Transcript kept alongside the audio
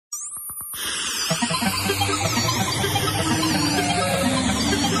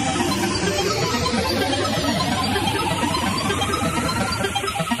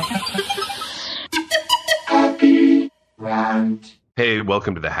Hey,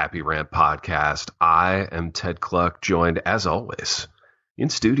 welcome to the Happy Rant Podcast. I am Ted Kluck, joined as always in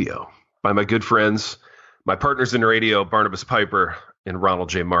studio by my good friends, my partners in radio, Barnabas Piper and Ronald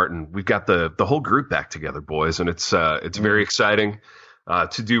J. Martin. We've got the whole group back together, boys, and it's very exciting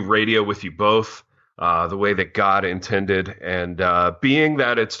to do radio with you both the way that God intended. And being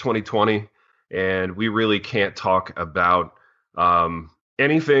that it's 2020 and we really can't talk about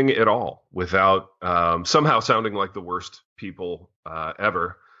anything at all without somehow sounding like the worst people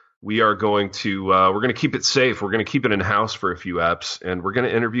ever. We are going to we're going to keep it safe. We're going to keep it in house for a few eps, and we're going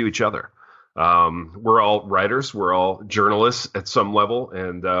to interview each other. We're all writers. We're all journalists at some level,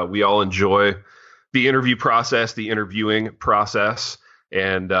 and we all enjoy the interview process, the interviewing process.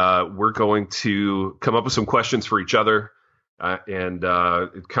 And we're going to come up with some questions for each other and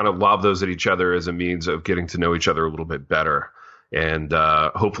kind of lob those at each other as a means of getting to know each other a little bit better. And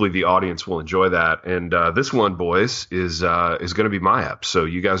hopefully the audience will enjoy that. And this one, boys, is going to be my app. So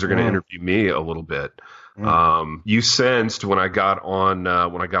you guys are going to interview me a little bit. You sensed when I got on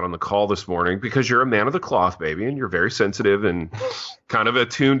the call this morning, because you're a man of the cloth, baby, and you're very sensitive and kind of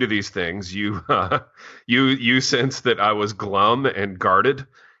attuned to these things. You sensed that I was glum and guarded.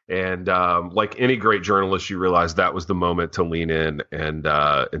 And like any great journalist, you realized that was the moment to lean in and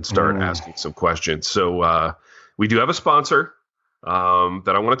start asking some questions. So we do have a sponsor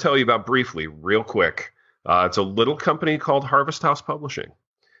that I want to tell you about briefly, real quick. It's a little company called Harvest House Publishing.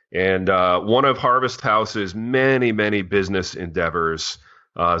 And one of Harvest House's many, many business endeavors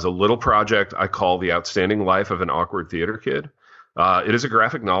is a little project I call The Outstanding Life of an Awkward Theater Kid. It is a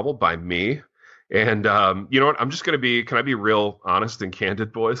graphic novel by me. And you know what? I'm just going to can I be real honest and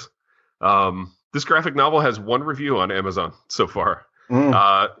candid, boys? This graphic novel has one review on Amazon so far.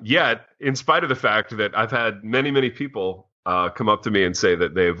 Yet, in spite of the fact that I've had many, many people come up to me and say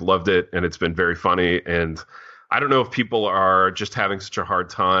that they've loved it and it's been very funny. And I don't know if people are just having such a hard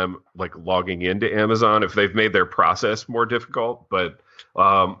time like logging into Amazon, if they've made their process more difficult, but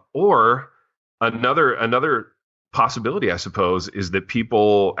or another possibility, I suppose, is that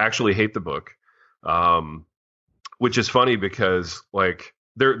people actually hate the book, which is funny because like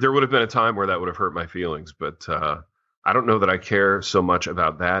there would have been a time where that would have hurt my feelings, but I don't know that I care so much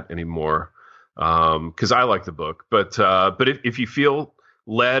about that anymore. Because I like the book, but if you feel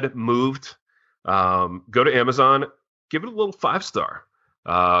moved, go to Amazon, give it a little 5-star.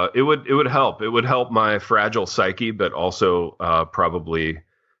 It would help. It would help my fragile psyche, but also probably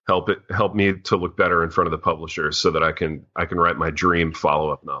help me to look better in front of the publishers so that I can write my dream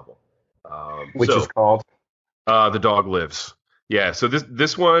follow-up novel, which is called The Dog Lives. Yeah, so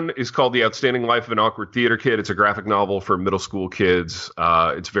this one is called The Outstanding Life of an Awkward Theater Kid. It's a graphic novel for middle school kids.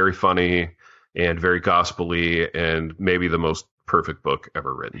 It's very funny and very gospel-y, and maybe the most perfect book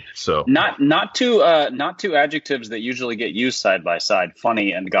ever written. So not two adjectives that usually get used side by side,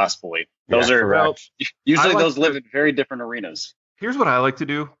 funny and gospel-y. Those are correct. Usually those live in very different arenas. Here's what I like to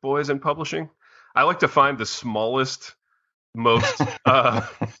do, boys, in publishing. I like to find the smallest, most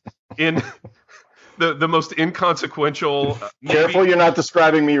the most inconsequential. Careful, you're not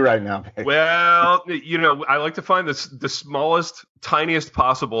describing me right now. Well, I like to find the smallest, tiniest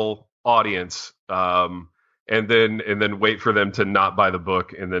possible audience, and then wait for them to not buy the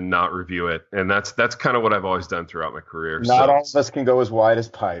book and then not review it. And that's kind of what I've always done throughout my career. Not all of us can go as wide as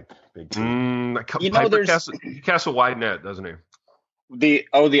Pipe. Big Piper casts a wide net, doesn't he?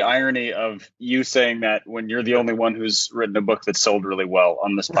 The irony of you saying that when you're the only one who's written a book that sold really well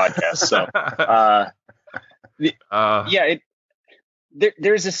on this podcast. So,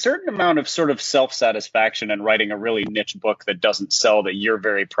 there's a certain amount of sort of self-satisfaction in writing a really niche book that doesn't sell that you're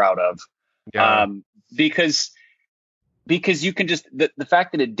very proud of. Yeah. Because you can just the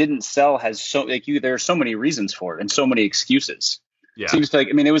fact that it didn't sell has there are so many reasons for it and so many excuses. Yeah. Seems like,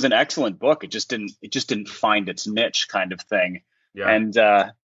 it was an excellent book. It just didn't find its niche, kind of thing. Yeah. And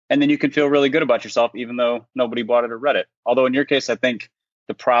then you can feel really good about yourself, even though nobody bought it or read it. Although in your case, I think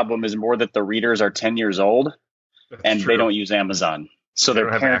the problem is more that the readers are 10 years old and they don't use Amazon. So their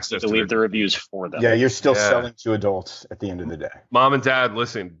parents need to leave the reviews for them. Yeah, you're still selling to adults at the end of the day. Mom and Dad,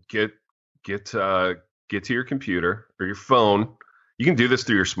 listen, get to your computer or your phone. You can do this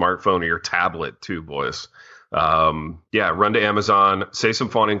through your smartphone or your tablet too, boys. Run to Amazon, say some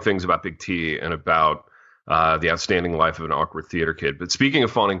fawning things about Big T and about The Outstanding Life of an Awkward Theater Kid. But speaking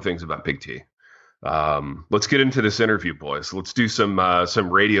of fawning things about Big T, let's get into this interview, boys. Let's do some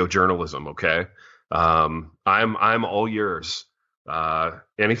radio journalism, okay? I'm all yours.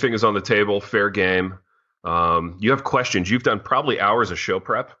 Anything is on the table, fair game. You have questions. You've done probably hours of show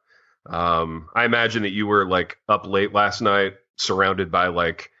prep. I imagine that you were like up late last night, surrounded by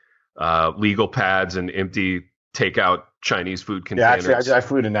like legal pads and empty takeout Chinese food containers. Yeah, actually, I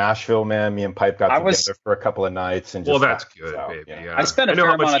flew to Nashville, man. Me and Pipe got together for a couple of nights, and just that's good, baby. Yeah. I spent a fair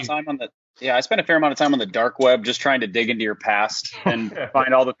amount of time on the dark web, just trying to dig into your past and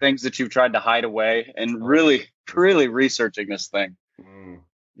find all the things that you've tried to hide away, and really researching this thing.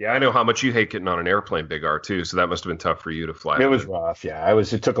 Yeah, I know how much you hate getting on an airplane, Big R, too. So that must have been tough for you to fly. It was rough. Yeah,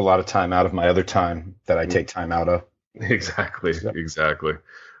 it took a lot of time out of my other time that I take time out of. Exactly.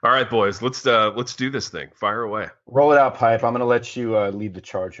 All right, boys, let's do this thing. Fire away. Roll it out, Pipe. I'm going to let you lead the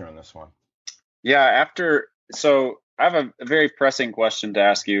charge here on this one. Yeah. So I have a very pressing question to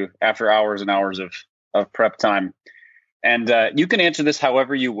ask you after hours and hours of prep time, and you can answer this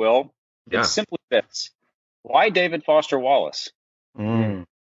however you will. Yeah. It's simply this: why David Foster Wallace?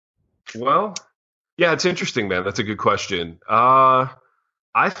 Well, yeah, it's interesting, man. That's a good question. I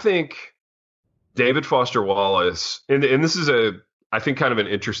think David Foster Wallace, and this is I think kind of an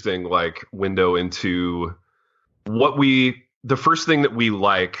interesting like window into the first thing that we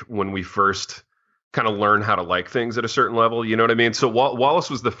like when we first kind of learn how to like things at a certain level. You know what I mean? So Wallace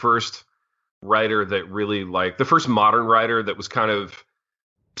was the first writer that really the first modern writer that was kind of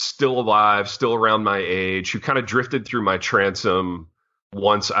still alive, still around my age, who kind of drifted through my transom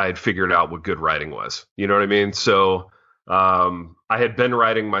once I had figured out what good writing was. You know what I mean? So I had been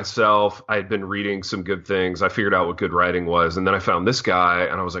writing myself. I had been reading some good things. I figured out what good writing was. And then I found this guy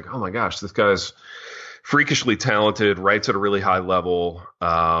and I was like, oh my gosh, this guy's freakishly talented, writes at a really high level.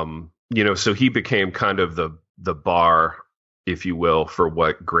 So he became kind of the bar, if you will, for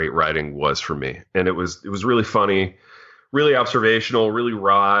what great writing was for me. And it was really funny, really observational, really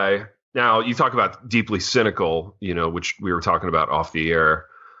wry. Now you talk about deeply cynical, which we were talking about off the air.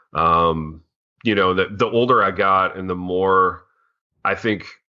 The older I got and the more I think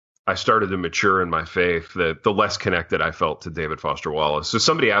I started to mature in my faith, that the less connected I felt to David Foster Wallace. So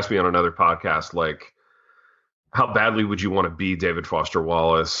somebody asked me on another podcast, like, how badly would you want to be David Foster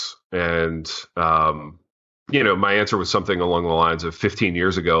Wallace? And, my answer was something along the lines of 15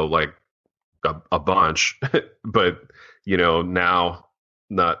 years ago, like a bunch, but, now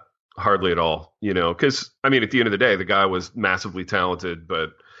not hardly at all, because at the end of the day, the guy was massively talented,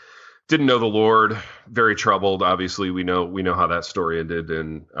 but didn't know the Lord, very troubled. Obviously, we know how that story ended.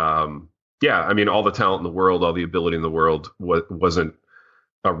 And all the talent in the world, all the ability in the world wasn't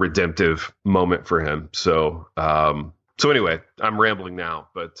a redemptive moment for him. So anyway, I'm rambling now,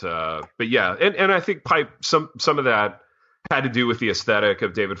 but yeah. And I think some of that had to do with the aesthetic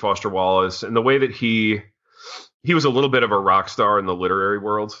of David Foster Wallace and the way that he was a little bit of a rock star in the literary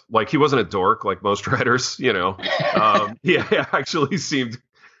world. Like, he wasn't a dork like most writers, He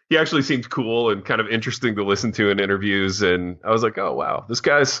actually seemed cool and kind of interesting to listen to in interviews. And I was like, oh, wow, this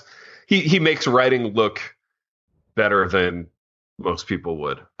guy's, he makes writing look better than most people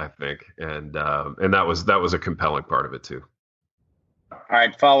would, I think. And that was a compelling part of it too. All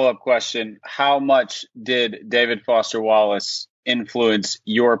right. Follow-up question. How much did David Foster Wallace influence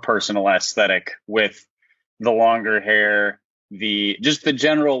your personal aesthetic with the longer hair, just the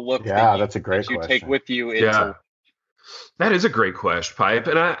general look? Yeah, that's a great question. You take with you into That is a great question, Pipe.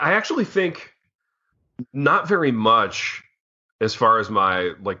 And I actually think not very much as far as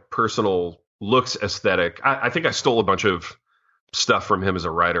my personal looks aesthetic. I think I stole a bunch of stuff from him as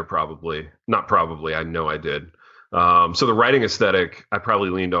a writer, probably. Not probably, I know I did. So the writing aesthetic, I probably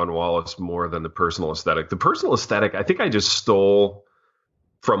leaned on Wallace more than the personal aesthetic. The personal aesthetic, I think I just stole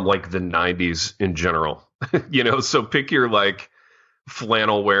from the 90s in general. So pick your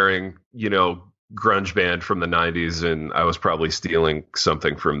flannel wearing, grunge band from the 90s, and I was probably stealing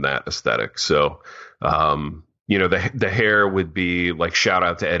something from that aesthetic. So the hair would be shout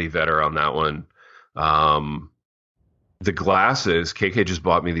out to Eddie Vedder on that one. The glasses, KK just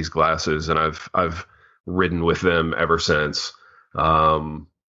bought me these glasses, and I've ridden with them ever since. I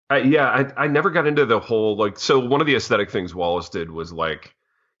never got into the whole so one of the aesthetic things Wallace did was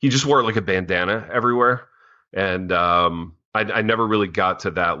he just wore a bandana everywhere, and I never really got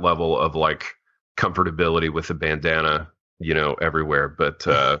to that level of comfortability with the bandana, everywhere.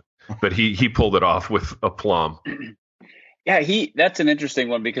 But he pulled it off with aplomb. Yeah, that's an interesting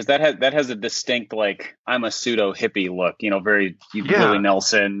one because that has a distinct I'm a pseudo hippie look, very Willie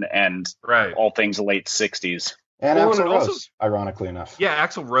Nelson and all things late 60s. And Axl Rose, ironically enough. Yeah,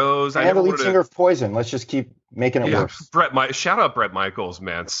 Axl Rose. And the lead singer of Poison. Let's just keep making it worse. Shout out Bret Michaels,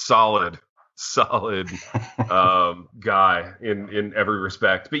 man. Solid guy in every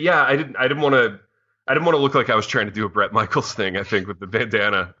respect. But yeah, I didn't want to look like I was trying to do a Bret Michaels thing, I think, with the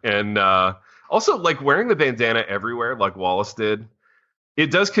bandana. And also wearing the bandana everywhere like Wallace did, it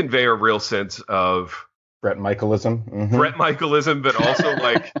does convey a real sense of Bret Michaelism. Mm-hmm. Bret Michaelism, but also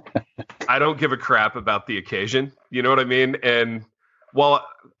I don't give a crap about the occasion. You know what I mean? And while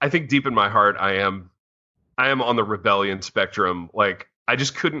I think deep in my heart I am on the rebellion spectrum, like I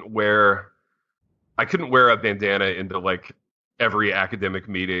just couldn't wear a bandana into like every academic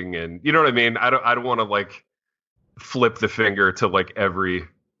meeting, and you know what I mean? I don't want to like flip the finger to like every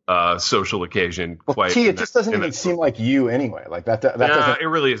social occasion. Well, quite T, it just doesn't even seem like you anyway. Like that doesn't. It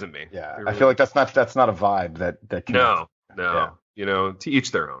really isn't me. Yeah, really I feel like that's not a vibe that. No. Yeah. You know, to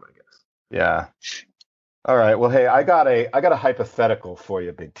each their own, I guess. Yeah. All right. Well, hey, I got a hypothetical for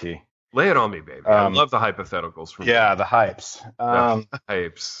you, Big T. Lay it on me, baby. I love the hypotheticals from Yeah, the hypes. the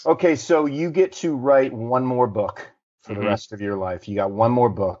hypes. Okay, so you get to write one more book for the rest of your life. You got one more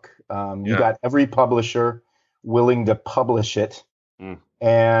book. You got every publisher willing to publish it,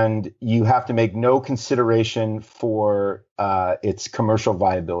 and you have to make no consideration for its commercial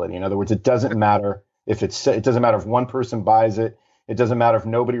viability. In other words, it doesn't matter if it doesn't matter if one person buys it. It doesn't matter if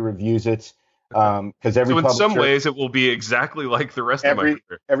nobody reviews it. Because every so in publisher, some ways it will be exactly like the rest of my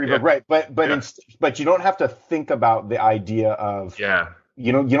career. Every book, right? But you don't have to think about the idea of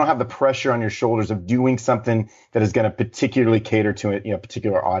you don't have the pressure on your shoulders of doing something that is going to particularly cater to a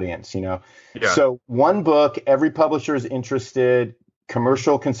particular audience. So one book, every publisher is interested.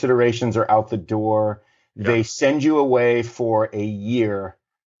 Commercial considerations are out the door. They send you away for a year,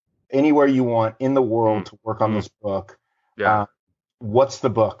 anywhere you want in the world to work on this book. What's the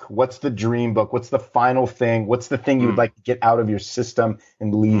book? What's the dream book? What's the final thing? What's the thing you would like to get out of your system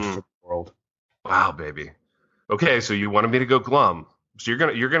and leave for the world? Wow, baby. Okay, so you wanted me to go glum. So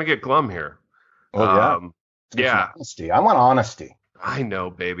you're gonna get glum here. Oh honesty. I want honesty. I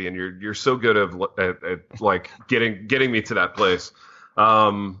know, baby, and you're so good at like getting me to that place.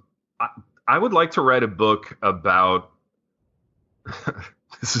 I would like to write a book about.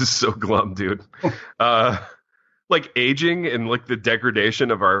 This is so glum, dude. Like aging and like the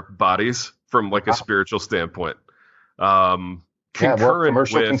degradation of our bodies from like a spiritual standpoint.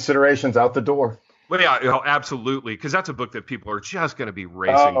 Commercial considerations out the door. Well, yeah, absolutely. Because that's a book that people are just going to be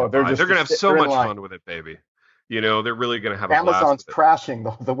racing. They're going to have so much fun with it, baby. They're really going to have a blast. Amazon's crashing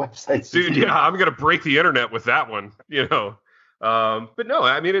the website. Dude, yeah, I'm going to break the internet with that one, But no,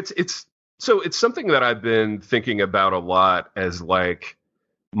 I mean, it's something that I've been thinking about a lot as like,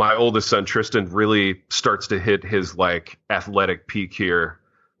 my oldest son, Tristan, really starts to hit his like athletic peak here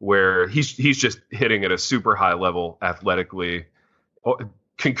where he's just hitting at a super high level athletically,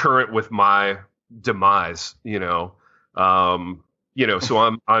 concurrent with my demise, So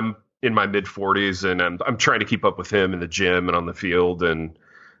I'm in my mid 40s and I'm trying to keep up with him in the gym and on the field and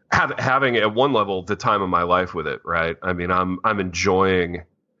having at one level the time of my life with it. Right. I mean, I'm enjoying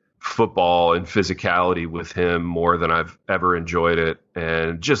football and physicality with him more than I've ever enjoyed it,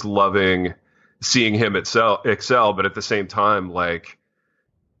 and just loving seeing him excel, but at the same time, like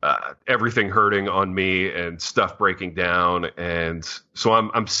everything hurting on me and stuff breaking down. And so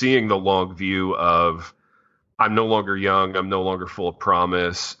I'm seeing the long view of I'm no longer young. I'm no longer full of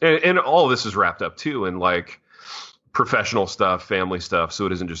promise. And all of this is wrapped up too in like professional stuff, family stuff. So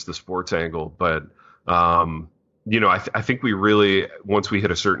it isn't just the sports angle, but, I think we really, once we hit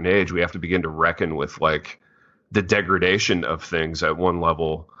a certain age, we have to begin to reckon with like the degradation of things at one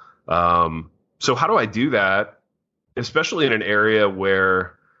level. So how do I do that? Especially in an area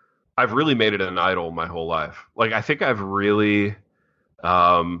where I've really made it an idol my whole life. Like, I think I've really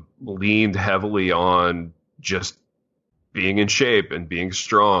leaned heavily on just being in shape and being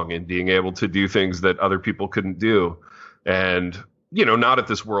strong and being able to do things that other people couldn't do. And, not at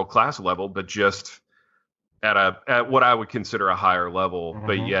this world-class level, but just at what I would consider a higher level. Mm-hmm.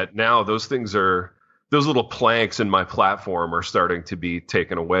 But yet now those little planks in my platform are starting to be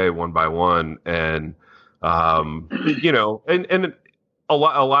taken away one by one. And, and a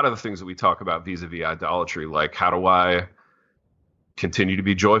lot of the things that we talk about vis-a-vis idolatry, like how do I continue to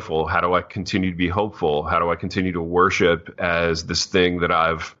be joyful? How do I continue to be hopeful? How do I continue to worship as this thing that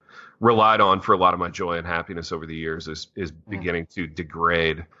I've relied on for a lot of my joy and happiness over the years is beginning to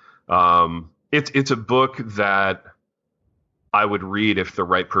degrade. It's a book that I would read if the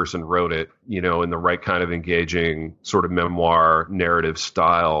right person wrote it, in the right kind of engaging sort of memoir narrative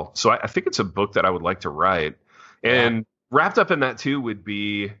style. So I think it's a book that I would like to write. And wrapped up in that too would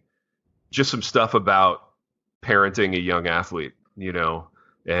be just some stuff about parenting a young athlete,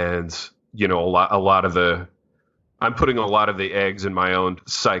 and, I'm putting a lot of the eggs in my own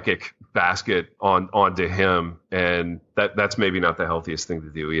psychic basket onto him. And that's maybe not the healthiest thing to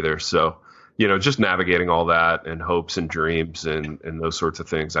do either. So, just navigating all that and hopes and dreams and those sorts of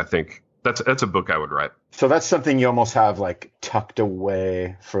things. I think that's a book I would write. So that's something you almost have like tucked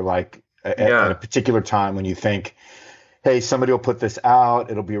away for like at a particular time when you think, hey, somebody will put this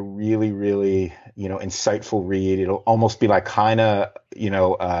out. It'll be a really, really, insightful read. It'll almost be like kind of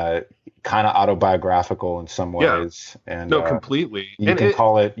autobiographical in some ways. Yeah. And no, completely. You can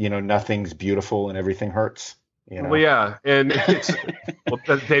call it, Nothing's Beautiful and Everything Hurts. Well, yeah, and it's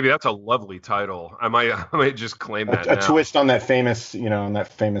baby, that's a lovely title. I might just claim that. A twist on that famous,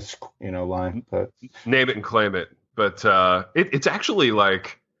 line. But name it and claim it. But it's actually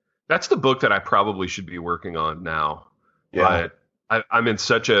like that's the book that I probably should be working on now. Yeah. But I'm in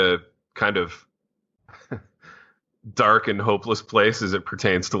such a kind of dark and hopeless place as it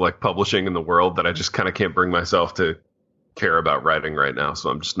pertains to like publishing in the world that I just kind of can't bring myself to care about writing right now. So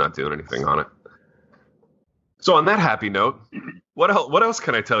I'm just not doing anything on it. So on that happy note, what else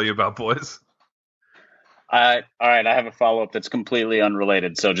can I tell you about, boys? All right. I have a follow-up that's completely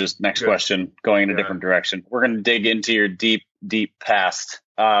unrelated. So just next question, going in a different direction. We're going to dig into your deep, deep past.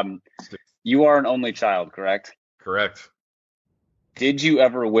 You are an only child, correct? Correct. Did you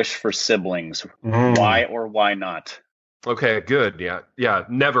ever wish for siblings? Why or why not? Okay, good. Yeah.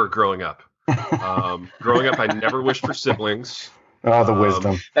 Never growing up. Growing up, I never wished for siblings. Oh, the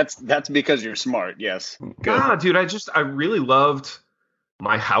wisdom. That's because you're smart. Yes. God, dude, I really loved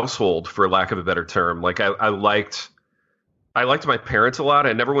my household, for lack of a better term. Like I liked my parents a lot.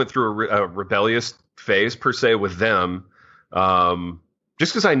 I never went through a rebellious phase per se with them.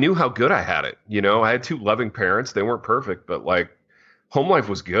 Just because I knew how good I had it. I had two loving parents. They weren't perfect, but like home life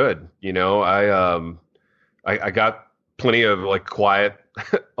was good. I got plenty of like quiet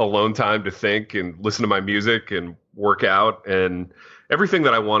alone time to think and listen to my music and work out, and everything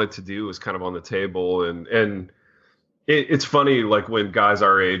that I wanted to do was kind of on the table. And it's funny, like when guys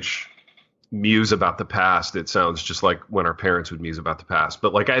our age muse about the past, it sounds just like when our parents would muse about the past.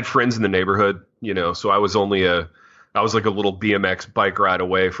 But like I had friends in the neighborhood, so I was like a little BMX bike ride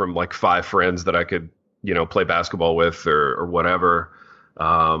away from like 5 friends that I could, play basketball with or whatever.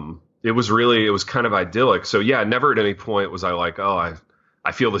 It was kind of idyllic. So yeah, never at any point was I like, oh,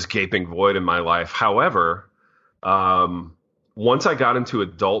 I feel this gaping void in my life. However, once I got into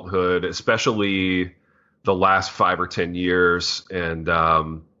adulthood, especially the last 5 or 10 years, and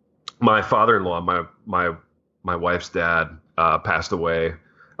my father-in-law, my wife's dad, passed away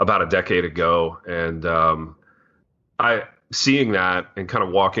about a decade ago, and I seeing that and kind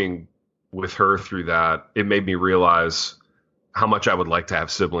of walking with her through that, it made me realize how much I would like to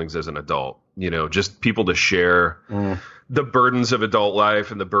have siblings as an adult. Just people to share the burdens of adult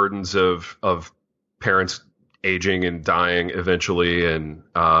life and the burdens of parents aging and dying eventually. And,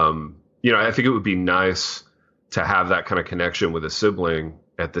 I think it would be nice to have that kind of connection with a sibling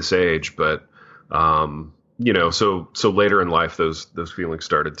at this age. But, so later in life, those feelings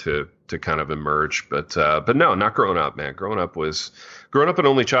started to kind of emerge. But no, not growing up, man. Growing up an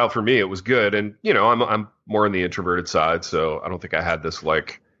only child for me. It was good. And, I'm more on the introverted side. So I don't think I had this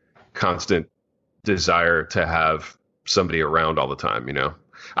like constant desire to have somebody around all the time.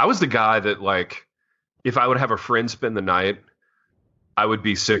 I was the guy that like, if I would have a friend spend the night, I would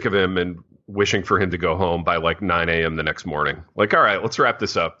be sick of him and wishing for him to go home by like 9 a.m. the next morning. Like, all right, let's wrap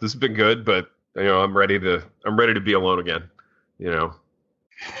this up. This has been good, but I'm ready to be alone again.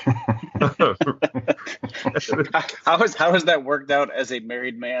 How has that worked out as a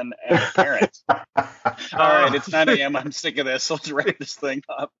married man and a parent? All right, it's 9 a.m. I'm sick of this. Let's wrap this thing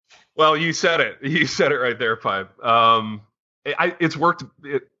up. Well, you said it. You said it right there, Pipe. It's worked.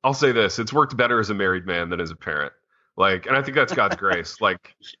 I'll say this: it's worked better as a married man than as a parent. Like, and I think that's God's grace.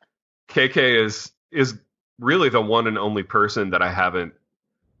 Like, KK is really the one and only person that I haven't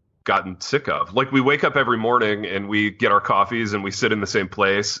gotten sick of. Like, we wake up every morning and we get our coffees and we sit in the same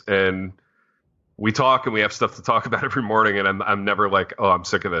place and we talk and we have stuff to talk about every morning. And I'm never like, oh, I'm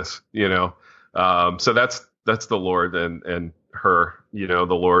sick of this, So that's the Lord and her, the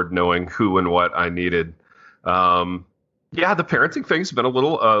Lord knowing who and what I needed. Yeah, the parenting thing's been a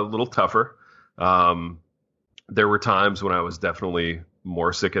little tougher. There were times when I was definitely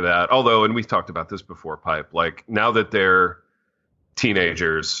more sick of that. Although, and we've talked about this before, Pipe, like now that they're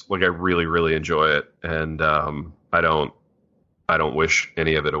teenagers, like I really, really enjoy it. And I don't wish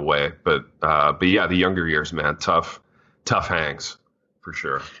any of it away. But yeah, the younger years, man, tough hangs for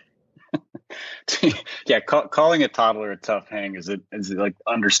sure. Yeah, calling a toddler a tough hang is like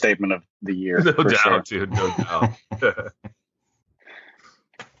understatement of the year. No doubt, dude. No doubt.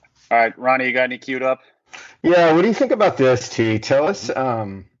 All right, Ronnie, you got any queued up? Yeah, what do you think about this, T? Tell us.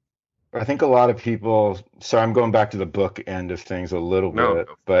 I think a lot of people. Sorry, I'm going back to the book end of things a little bit,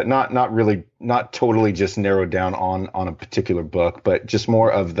 but not really, not totally just narrowed down on a particular book, but just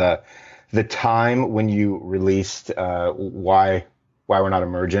more of the time when you released Why We're Not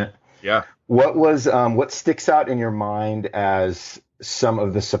Emergent. Yeah. What sticks out in your mind as some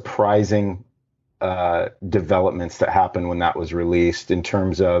of the surprising developments that happened when that was released in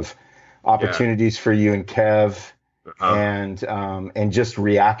terms of opportunities for you and Kev, and just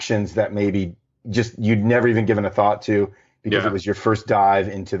reactions that maybe just you'd never even given a thought to because it was your first dive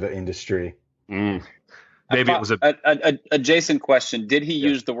into the industry? Maybe it was a adjacent question. Did he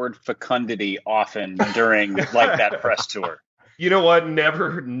use the word fecundity often during like that press tour? You know what?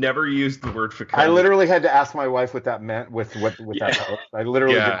 Never used the word fecundity. I literally had to ask my wife what that meant with that post. I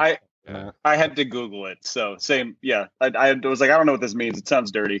literally I had to Google it. So same. Yeah. I was like, I don't know what this means. It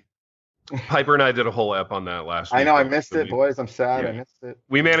sounds dirty. Piper and I did a whole ep on that last week. I know. I missed it, boys. I'm sad. I missed it.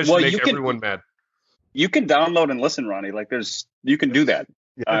 We managed to make everyone mad. You can download and listen, Ronnie. Like you can do that.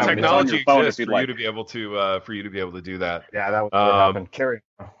 Technology exists for you to be able to do that. Yeah, that would happen. Carry.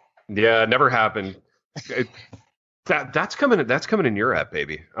 Yeah, it never happened. That's coming in your app,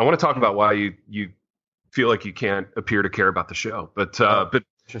 baby. I want to talk about why you feel like you can't appear to care about the show, but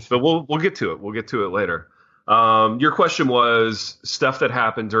we'll get to it. We'll get to it later. Your question was stuff that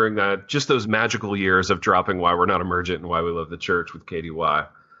happened during just those magical years of dropping Why We're Not Emergent and Why We Love the Church with KDY.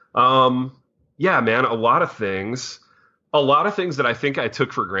 Yeah, man, a lot of things that I think I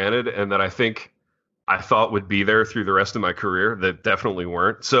took for granted and that I think I thought would be there through the rest of my career that definitely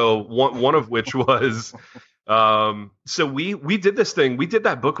weren't. So one of which was, so we did this thing. We did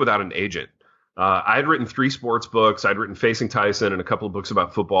that book without an agent. I had written 3 sports books. I'd written Facing Tyson and a couple of books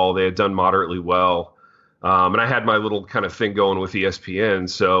about football. They had done moderately well. And I had my little kind of thing going with ESPN.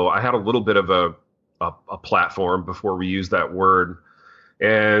 So I had a little bit of a platform before we used that word.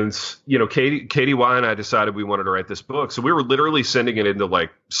 And, KDY and I decided we wanted to write this book. So we were literally sending it into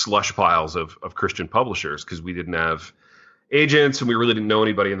like slush piles of Christian publishers because we didn't have agents and we really didn't know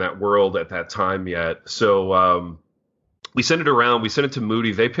anybody in that world at that time yet. So we sent it around. We sent it to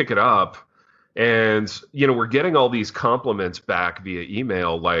Moody. They pick it up. And, we're getting all these compliments back via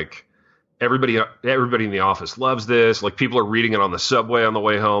email. Like everybody in the office loves this. Like people are reading it on the subway on the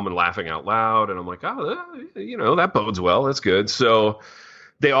way home and laughing out loud. And I'm like, that bodes well. That's good. So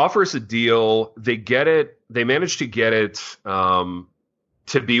they offer us a deal. They get it. They managed to get it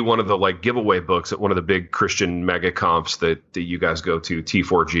to be one of the like giveaway books at one of the big Christian mega comps that you guys go to,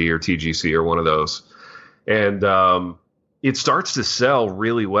 T4G or TGC or one of those. And it starts to sell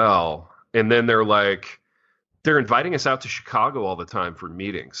really well. And then they're inviting us out to Chicago all the time for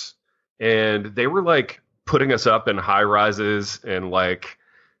meetings. And they were like putting us up in high rises and like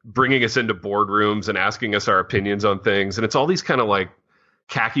bringing us into boardrooms and asking us our opinions on things. And it's all these kind of like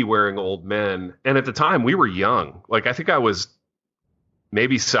khaki wearing old men. And at the time we were young. Like I think I was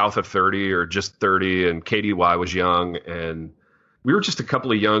maybe south of 30 or just 30 and KDY was young. And we were just a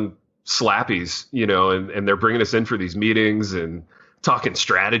couple of young slappies, and they're bringing us in for these meetings and talking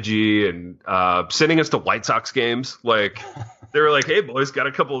strategy and sending us to White Sox games. Like they were like, "Hey boys, got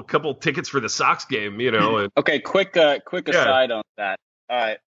a couple tickets for the Sox game," And, okay, quick aside on that.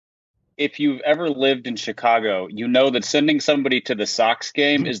 If you've ever lived in Chicago, you know that sending somebody to the Sox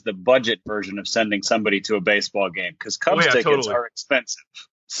game is the budget version of sending somebody to a baseball game because Cubs tickets are expensive.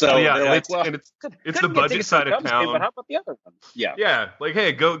 So they're like, it's the budget side of town. Game, but how about the other one? Yeah. Like,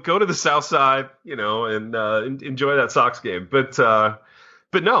 hey, go to the South Side, and enjoy that Sox game. But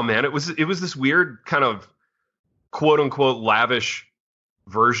no, man, it was this weird kind of quote unquote lavish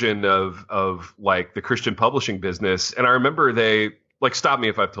version of like the Christian publishing business. And I remember they like stop me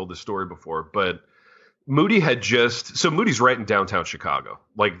if I've told this story before, but Moody's right in downtown Chicago.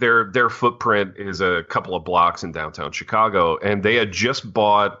 Like their footprint is a couple of blocks in downtown Chicago, and they just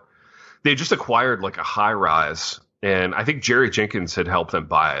acquired like a high rise, and I think Jerry Jenkins had helped them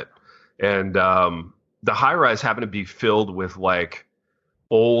buy it. And the high rise happened to be filled with like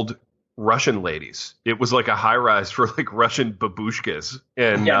old Russian ladies. It was like a high rise for like Russian babushkas.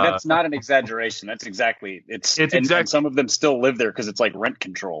 And that's not an exaggeration. That's exactly and some of them still live there because it's like rent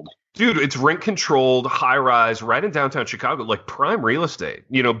controlled. Dude, it's rent controlled, high rise, right in downtown Chicago, like prime real estate.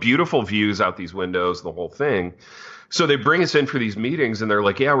 Beautiful views out these windows, the whole thing. So they bring us in for these meetings, and they're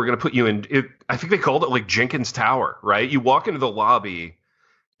like, "Yeah, we're going to put you in." I think they called it like Jenkins Tower, right? You walk into the lobby,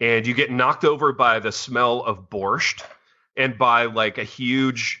 and you get knocked over by the smell of borscht, and by like a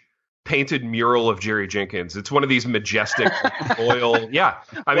huge painted mural of Jerry Jenkins. It's one of these majestic oil. Yeah,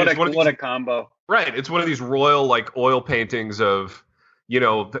 I mean, what a combo, right? It's one of these royal like oil paintings of.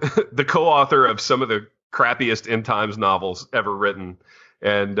 The co-author of some of the crappiest end times novels ever written.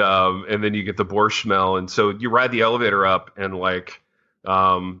 And then you get the borscht smell. And so you ride the elevator up and like,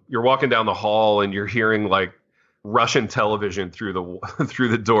 you're walking down the hall and you're hearing like Russian television through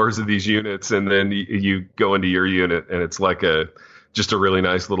the doors of these units. And then you go into your unit and it's like a just a really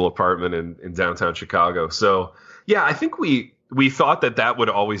nice little apartment in downtown Chicago. So yeah, I think we thought that would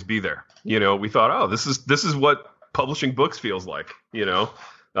always be there. We thought, oh, this is what publishing books feels like. We're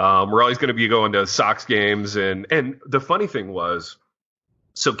always going to be going to Sox games, and the funny thing was,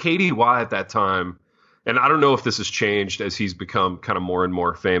 so KDY at that time, and I don't know if this has changed as he's become kind of more and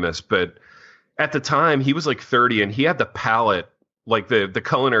more famous, but at the time he was like 30 and he had the palate, like the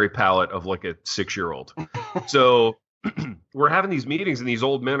culinary palate of like a 6-year-old. So we're having these meetings and these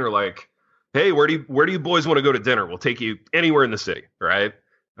old men are like, hey, where do you boys want to go to dinner? We'll take you anywhere in the city, right?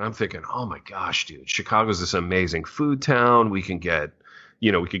 And I'm thinking, oh my gosh, dude, Chicago's this amazing food town. We can get,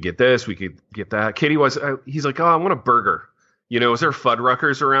 we could get this, we could get that. He's like, oh, I want a burger. Is there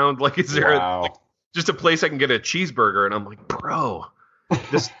Fuddruckers around? Like, is there just a place I can get a cheeseburger? And I'm like, bro,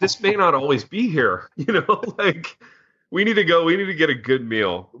 this may not always be here. Like we need to get a good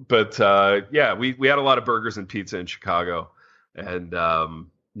meal. But yeah, we had a lot of burgers and pizza in Chicago, and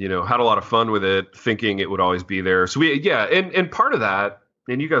had a lot of fun with it, thinking it would always be there. So and part of that,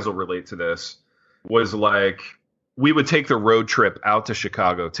 and you guys will relate to this, was like we would take the road trip out to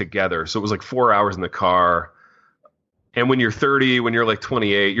Chicago together. So it was like 4 hours in the car. And when you're 30, when you're like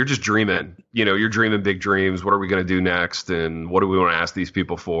 28, you're just dreaming. You're dreaming big dreams. What are we going to do next? And what do we want to ask these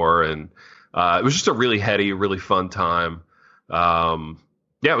people for? And it was just a really heady, really fun time.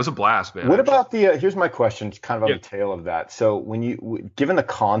 Yeah, it was a blast, man. What about here's my question, kind of on the tail of that. So when given the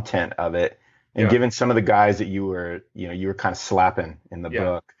content of it and given some of the guys that you were kind of slapping in the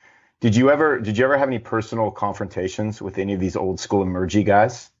book, did you ever have any personal confrontations with any of these old school emergy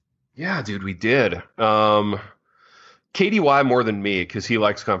guys? Yeah, dude, we did. KDY more than me, because he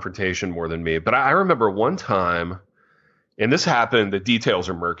likes confrontation more than me. But I remember one time, and this happened, the details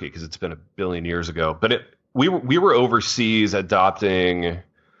are murky because it's been a billion years ago, but we were overseas adopting,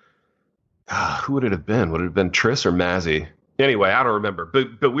 who would it have been? Would it have been Triss or Mazzy? Anyway, I don't remember.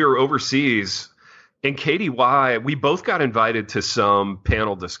 But we were overseas, and KDY, we both got invited to some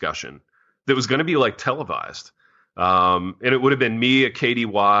panel discussion that was going to be like televised. And it would have been me, a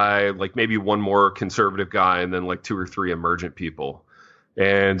KDY, like maybe one more conservative guy, and then like 2 or 3 emergent people.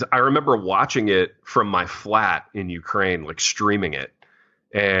 And I remember watching it from my flat in Ukraine, like streaming it,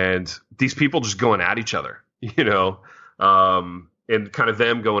 and these people just going at each other, and kind of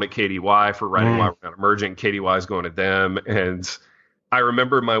them going at KDY for writing Why We're Not Emergent. KDY's going at them. And I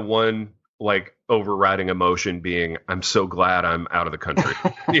remember my one like overriding emotion being, I'm so glad I'm out of the country,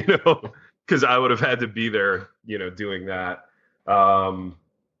 because I would have had to be there, doing that. I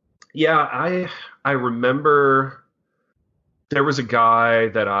remember there was a guy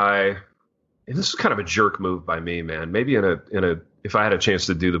that and this is kind of a jerk move by me, man. Maybe if I had a chance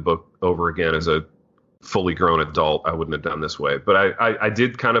to do the book over again as a fully grown adult, I wouldn't have done this way. But I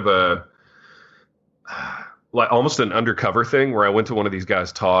did kind of like almost an undercover thing where I went to one of these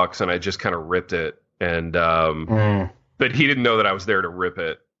guys' talks and I just kind of ripped it. And but he didn't know that I was there to rip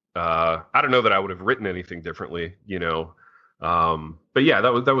it. I don't know that I would have written anything differently, but yeah,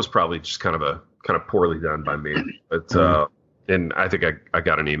 that was probably just kind of poorly done by me. But and I think I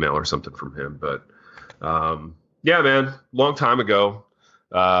got an email or something from him. But yeah, man, long time ago.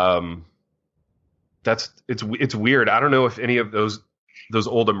 It's weird. I don't know if any of those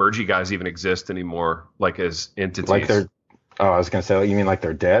old emergy guys even exist anymore, like as entities. Like I was gonna say, you mean like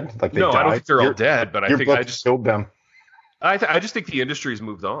they're dead? Like they died? I don't think they're all dead, but I think I just killed them. I just think the industry's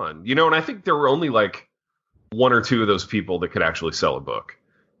moved on, and I think there were only like 1 or 2 of those people that could actually sell a book.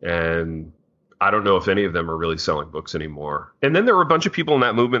 And I don't know if any of them are really selling books anymore. And then there were a bunch of people in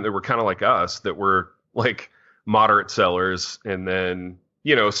that movement that were kind of like us, that were like moderate sellers. And then,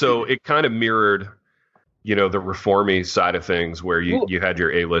 so it kind of mirrored, the reformy side of things where you had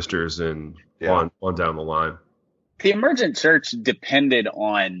your A-listers and on down the line. The emergent church depended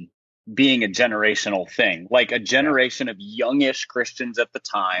on being a generational thing, like a generation of youngish Christians at the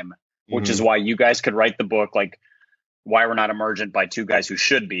time, which is why you guys could write the book, like Why We're Not Emergent, by 2 guys who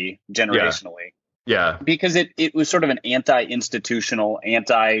should be generationally. Yeah. Because it was sort of an anti-institutional,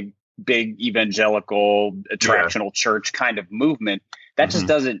 anti-big evangelical, attractional church kind of movement. That just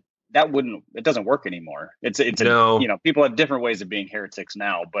doesn't work anymore. People have different ways of being heretics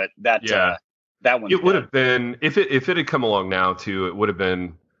now, but that one. It would have been, if it had come along now too, it would have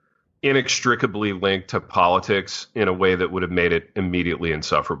been inextricably linked to politics in a way that would have made it immediately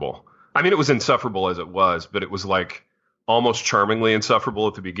insufferable. I mean, it was insufferable as it was, but it was like almost charmingly insufferable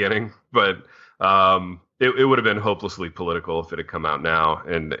at the beginning. But it would have been hopelessly political if it had come out now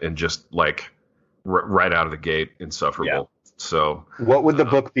and just like right out of the gate insufferable. Yeah. So what would the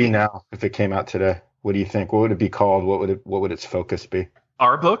book be now if it came out today? What do you think? What would it be called? What would its focus be?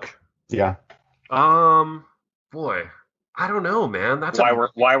 Our book? Yeah. Boy, I don't know, man. That's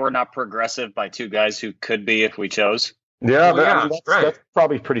why we're not progressive by two guys who could be if we chose. Yeah, that's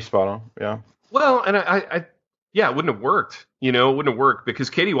probably pretty spot on. Yeah. Well, and it wouldn't have worked. It wouldn't have worked because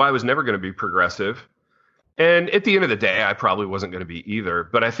KDY was never going to be progressive. And at the end of the day, I probably wasn't going to be either.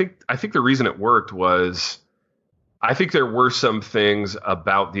 But I think the reason it worked was I think there were some things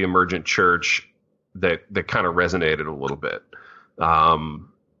about the emergent church that kind of resonated a little bit,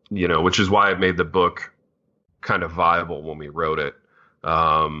 which is why it made the book kind of viable when we wrote it.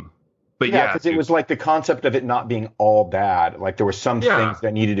 But because it was like the concept of it not being all bad. Like there were some things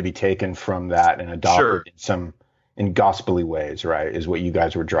that needed to be taken from that and adopted in gospel-y ways, right? Is what you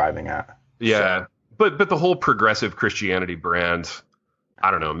guys were driving at. Yeah. So. But the whole progressive Christianity brand,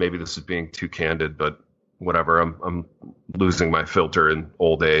 I don't know, maybe this is being too candid, but whatever. I'm losing my filter in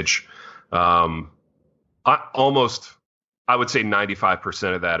old age. I would say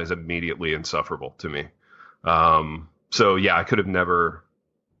 95% of that is immediately insufferable to me. So yeah, I could have never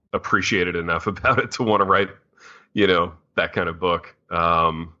appreciated enough about it to want to write, that kind of book.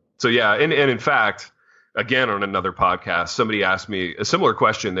 So yeah. And in fact, again, on another podcast, somebody asked me a similar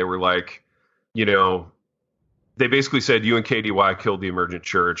question. They were like, they basically said, you and KDY killed the emergent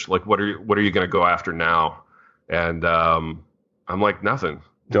church. Like, what are you going to go after now? And, I'm like, nothing.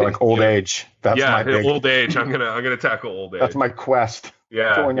 They're like old age. That's my big... old age. I'm going to tackle old age. That's my quest.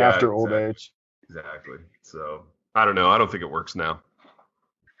 Yeah. Going after old age. Exactly. So I don't know. I don't think it works now.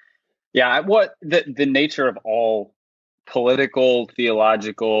 Yeah, what the nature of all political,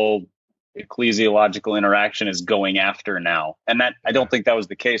 theological, ecclesiological interaction is going after now. And that I don't think that was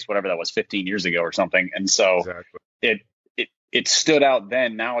the case, whatever that was 15 years ago or something. And so it stood out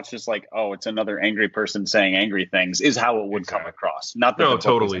then. Now it's just like, oh, it's another angry person saying angry things is how it would come across. Not that it's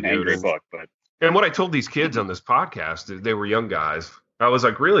totally an angry book, but. And what I told these kids on this podcast, they were young guys. I was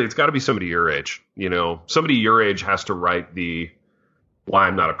like, really, it's got to be somebody your age. Somebody your age has to write the Why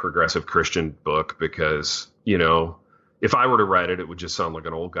I'm Not a Progressive Christian book because, if I were to write it, it would just sound like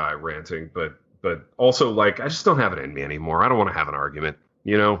an old guy ranting. But also, like, I just don't have it in me anymore. I don't want to have an argument,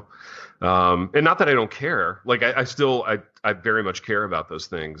 and not that I don't care. Like, I very much care about those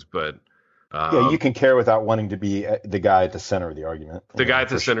things. But you can care without wanting to be the guy at the center of the argument. The guy at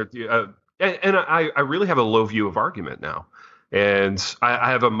the center. And I really have a low view of argument now. And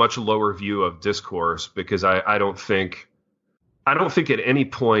I have a much lower view of discourse because I don't think at any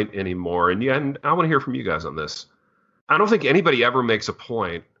point anymore. And I want to hear from you guys on this. I don't think anybody ever makes a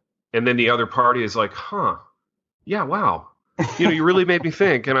point and then the other party is like, yeah, wow. You really made me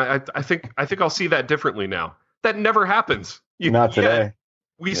think. And I think I'll see that differently now. That never happens. Not today.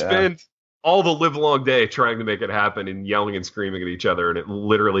 We spend all the live long day trying to make it happen and yelling and screaming at each other. And it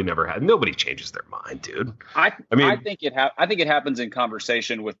literally never happens. Nobody changes their mind, dude. I think it happens in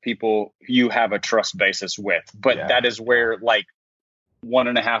conversation with people you have a trust basis with, but that is where like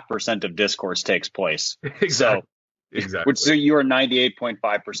 1.5% of discourse takes place. Exactly. So you are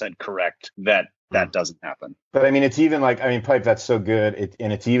 98.5% correct that doesn't happen. But I mean, it's even like, Pipe, that's so good.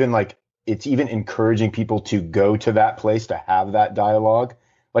 It's even encouraging people to go to that place to have that dialogue.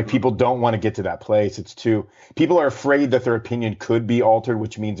 Like people don't want to get to that place. People are afraid that their opinion could be altered,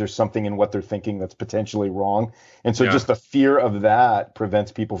 which means there's something in what they're thinking that's potentially wrong. And so just the fear of that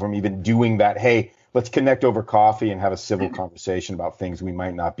prevents people from even doing that. Hey, let's connect over coffee and have a civil conversation about things we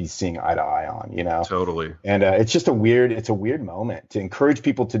might not be seeing eye to eye on, Totally. And it's just a weird moment to encourage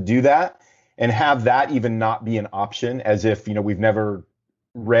people to do that and have that even not be an option as if, we've never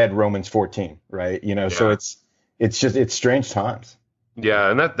read Romans 14, right? So it's strange times.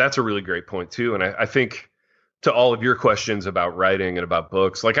 Yeah, and that's a really great point too. And I think to all of your questions about writing and about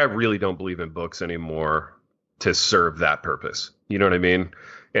books, like I really don't believe in books anymore to serve that purpose. You know what I mean?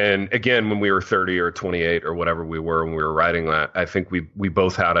 And again, when we were 30 or 28 or whatever we were when we were writing that, I think we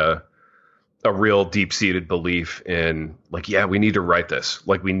both had a real deep-seated belief in like, yeah, we need to write this.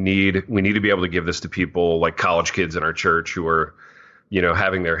 Like we need to be able to give this to people like college kids in our church who are,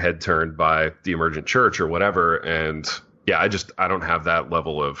 having their head turned by the emergent church or whatever. And yeah, I don't have that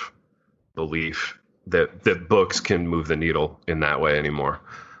level of belief that books can move the needle in that way anymore,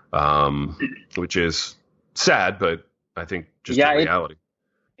 which is sad, but I think just the reality.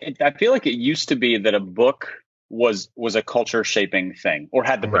 I feel like it used to be that a book was a culture shaping thing or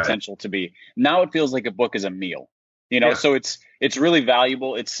had the potential to be. Now it feels like a book is a meal, so it's really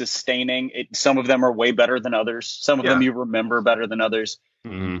valuable. It's sustaining. Some of them are way better than others. Some of them you remember better than others,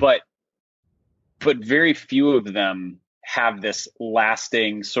 but very few of them have this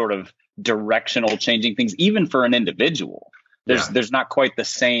lasting sort of directional changing things, even for an individual. There's not quite the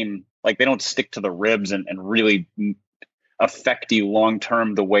same, like they don't stick to the ribs and really affect you long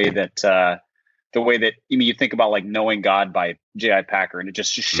term the way that the way that you think about like Knowing God by J.I. Packer, and it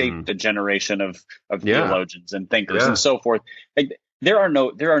just shaped a generation of theologians and thinkers and so forth. Like there are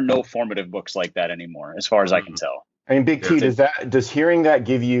no formative books like that anymore, as far as I can tell. I mean, Big T, does hearing that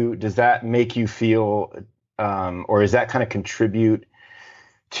does that make you feel, or does that kind of contribute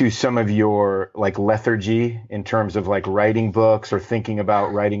to some of your like lethargy in terms of like writing books or thinking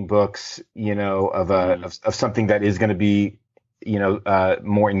about writing books, of something that is going to be,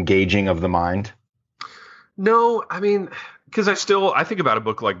 more engaging of the mind? No, I mean, because I think about a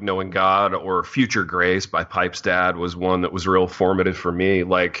book like Knowing God or Future Grace by Pipe's dad was one that was real formative for me.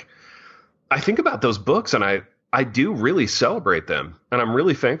 Like, I think about those books and I do really celebrate them, and I'm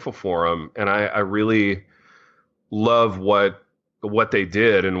really thankful for them. And I really love what they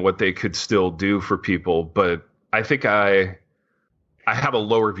did and what they could still do for people. But I think I have a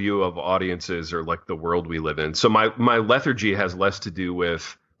lower view of audiences or like the world we live in. So my lethargy has less to do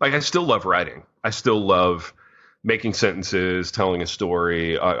with, like, I still love writing. I still love making sentences, telling a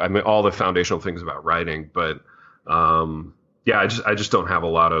story. I mean, all the foundational things about writing. But I just don't have a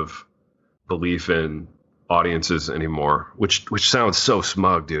lot of belief in audiences anymore, which sounds so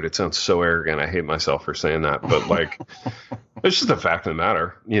smug, dude. It sounds so arrogant. I hate myself for saying that, but like, it's just the fact of the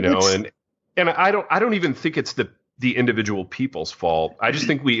matter, and I don't even think it's the individual people's fault. I just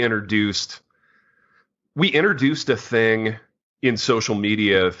think we introduced a thing in social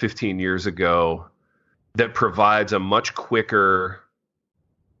media 15 years ago that provides a much quicker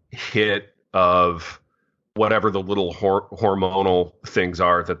hit of whatever the little hormonal things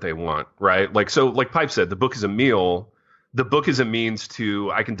are that they want, right? Like, so like Pipe said, the book is a meal. The book is a means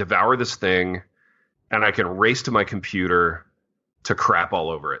to, I can devour this thing and I can race to my computer to crap all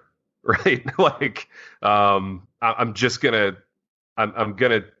over it, right? Like, I'm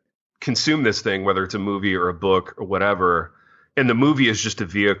gonna consume this thing, whether it's a movie or a book or whatever. And the movie is just a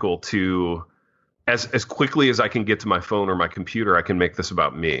vehicle to, as quickly as I can get to my phone or my computer, I can make this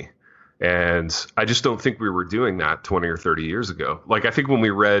about me. And I just don't think we were doing that 20 or 30 years ago. Like, I think when we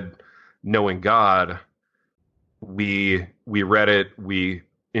read Knowing God, we read it, we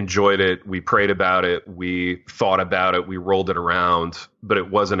enjoyed it, we prayed about it, we thought about it, we rolled it around, but it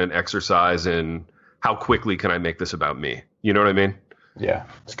wasn't an exercise in how quickly can I make this about me? You know what I mean? Yeah,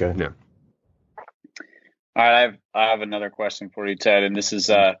 it's good. Yeah. All right, I have another question for you, Ted, and this is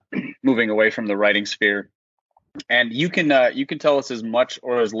moving away from the writing sphere. And you can tell us as much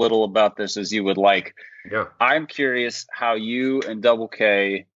or as little about this as you would like. Yeah. I'm curious how you and Double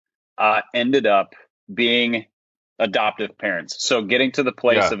K ended up being adoptive parents. So getting to the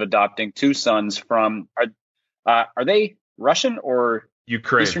place of adopting two sons from are they Russian or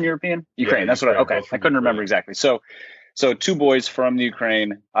Ukraine? Eastern European? Ukraine. That's Ukraine, what I couldn't remember exactly. So two boys from the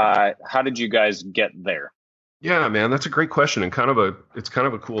Ukraine. How did you guys get there? Yeah, man, that's a great question and it's kind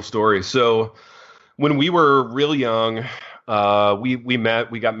of a cool story. So when we were real young,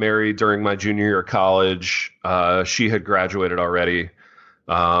 we got married during my junior year of college. She had graduated already.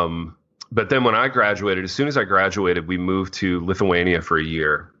 But then when I graduated, as soon as I graduated, we moved to Lithuania for a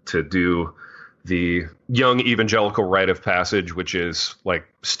year to do the young evangelical rite of passage, which is like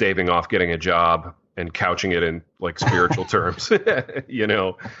staving off getting a job and couching it in like spiritual terms, like,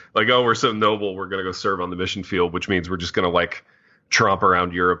 oh, we're so noble, we're going to go serve on the mission field, which means we're just going to like tromp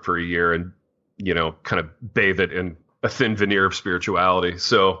around Europe for a year and, kind of bathe it in a thin veneer of spirituality.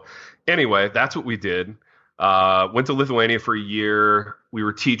 So anyway, that's what we did. Went to Lithuania for a year. We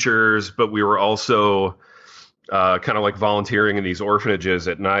were teachers, but we were also kind of like volunteering in these orphanages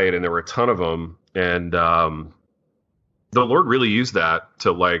at night, and there were a ton of them. And the Lord really used that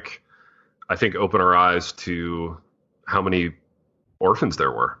to, like, I think, open our eyes to how many orphans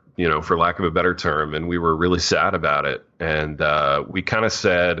there were, for lack of a better term. And we were really sad about it. And we kind of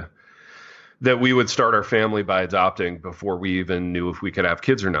said that we would start our family by adopting before we even knew if we could have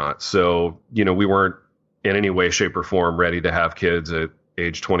kids or not. So, we weren't in any way, shape, or form ready to have kids at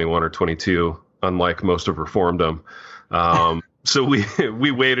age 21 or 22, unlike most of Reformedom. So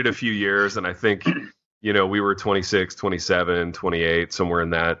we waited a few years, and I think, we were 26, 27, 28, somewhere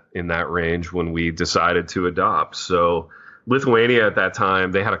in that range when we decided to adopt. So Lithuania at that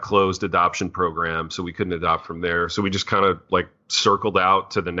time, they had a closed adoption program, so we couldn't adopt from there. So we just kind of like circled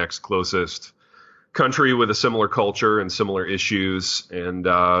out to the next closest country with a similar culture and similar issues, and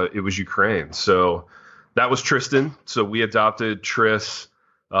it was Ukraine. So that was Tristan. So we adopted Tris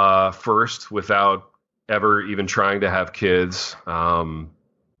first without ever even trying to have kids,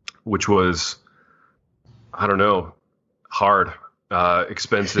 which was, I don't know, hard,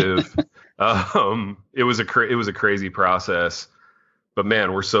 expensive. It was a crazy process, but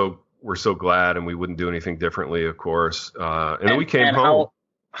man, we're so glad, and we wouldn't do anything differently, of course. And then we came home.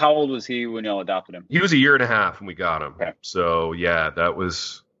 How old was he when y'all adopted him? He was 1.5 years when we got him. Okay. So yeah, that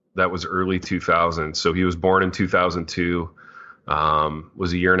was early 2000s. So he was born in 2002.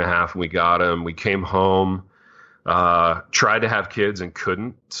 Was 1.5 years when we got him. We came home, tried to have kids and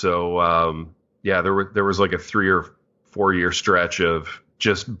couldn't. So there was like a 3 or 4 year stretch of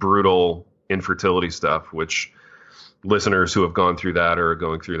just brutal infertility stuff, which listeners who have gone through that or are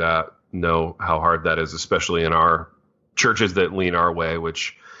going through that know how hard that is, especially in our churches that lean our way,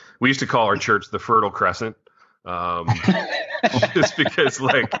 which we used to call our church the Fertile Crescent. Just because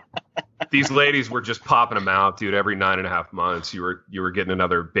like these ladies were just popping them out, dude, every 9.5 months you were getting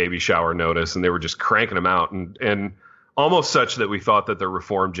another baby shower notice, and they were just cranking them out and almost such that we thought that the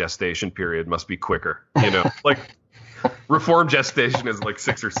reform gestation period must be quicker, like reform gestation is like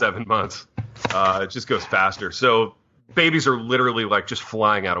 6 or 7 months. It just goes faster. So babies are literally like just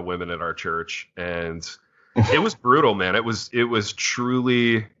flying out of women at our church, and it was brutal, man. It was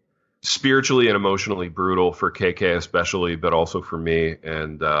truly spiritually and emotionally brutal for KK especially, but also for me,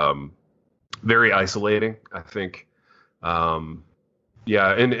 and very isolating, I think. And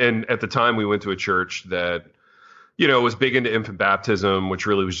at the time we went to a church that, was big into infant baptism, which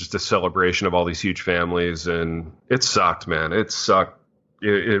really was just a celebration of all these huge families, and it sucked, man. It sucked.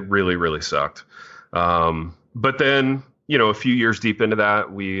 It really, really sucked. But then, a few years deep into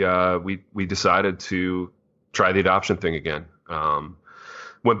that, we decided to try the adoption thing again.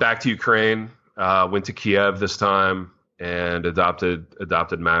 Went back to Ukraine, went to Kiev this time, and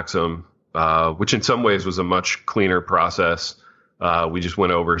adopted Maxim, which in some ways was a much cleaner process. We just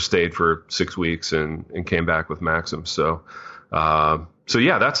went over, stayed for 6 weeks, and came back with Maxim. So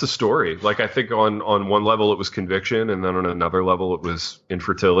yeah, that's the story. Like, I think on one level it was conviction, and then on another level it was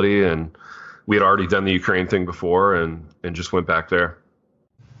infertility, and we had already done the Ukraine thing before, and just went back there.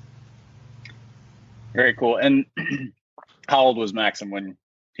 Very cool. And how old was Maxim when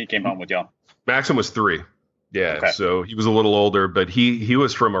he came home with y'all? Maxim was 3. Yeah. Okay. So he was a little older, but he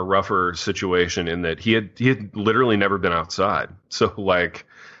was from a rougher situation in that he had literally never been outside. So like,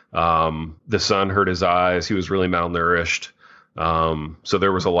 the sun hurt his eyes. He was really malnourished. So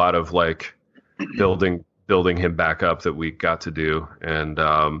there was a lot of like building him back up that we got to do. And,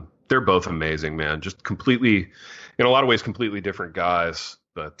 they're both amazing, man. Just completely, in a lot of ways, completely different guys.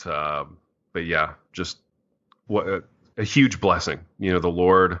 But yeah, just what a huge blessing. The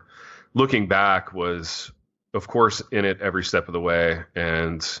Lord, looking back, was, of course, in it every step of the way.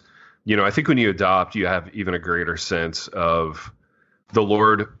 And, I think when you adopt, you have even a greater sense of the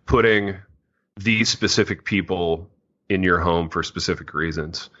Lord putting these specific people in your home for specific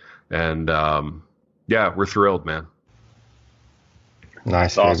reasons. And, yeah, we're thrilled, man.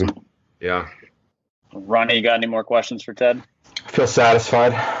 Nice. Awesome. Yeah. Ronnie, you got any more questions for Ted? I feel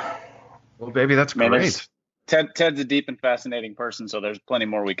satisfied. Well, baby, that's great. Ted's a deep and fascinating person, so there's plenty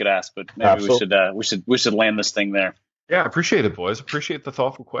more we could ask, but maybe we should land this thing there. Yeah, appreciate it, boys. Appreciate the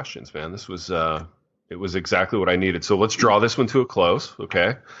thoughtful questions, man. This was it was exactly what I needed. So let's draw this one to a close,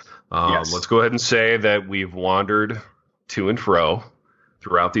 okay? Yes. Let's go ahead and say that we've wandered to and fro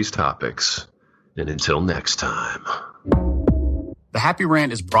throughout these topics, and until next time. The Happy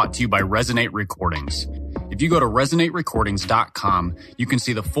Rant is brought to you by Resonate Recordings. If you go to resonaterecordings.com, you can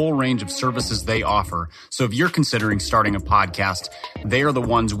see the full range of services they offer. So if you're considering starting a podcast, they are the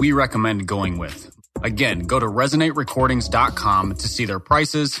ones we recommend going with. Again, go to resonaterecordings.com to see their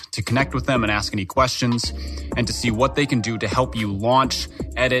prices, to connect with them and ask any questions, and to see what they can do to help you launch,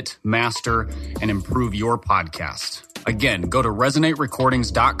 edit, master, and improve your podcast. Again, go to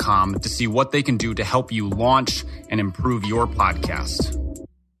resonaterecordings.com to see what they can do to help you launch and improve your podcast.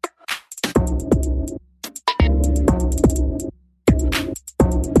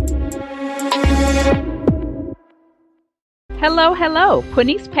 Hello,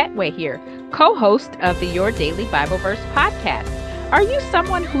 Punice Petway here, co-host of the Your Daily Bible Verse podcast. Are you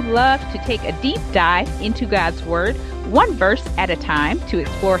someone who loves to take a deep dive into God's Word, one verse at a time, to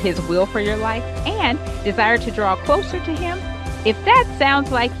explore His will for your life and desire to draw closer to Him? If that sounds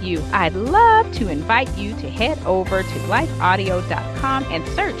like you, I'd love to invite you to head over to lifeaudio.com and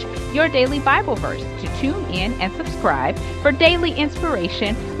search Your Daily Bible Verse to tune in and subscribe for daily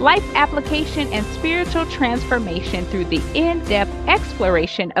inspiration, life application, and spiritual transformation through the in-depth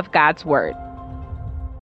exploration of God's Word.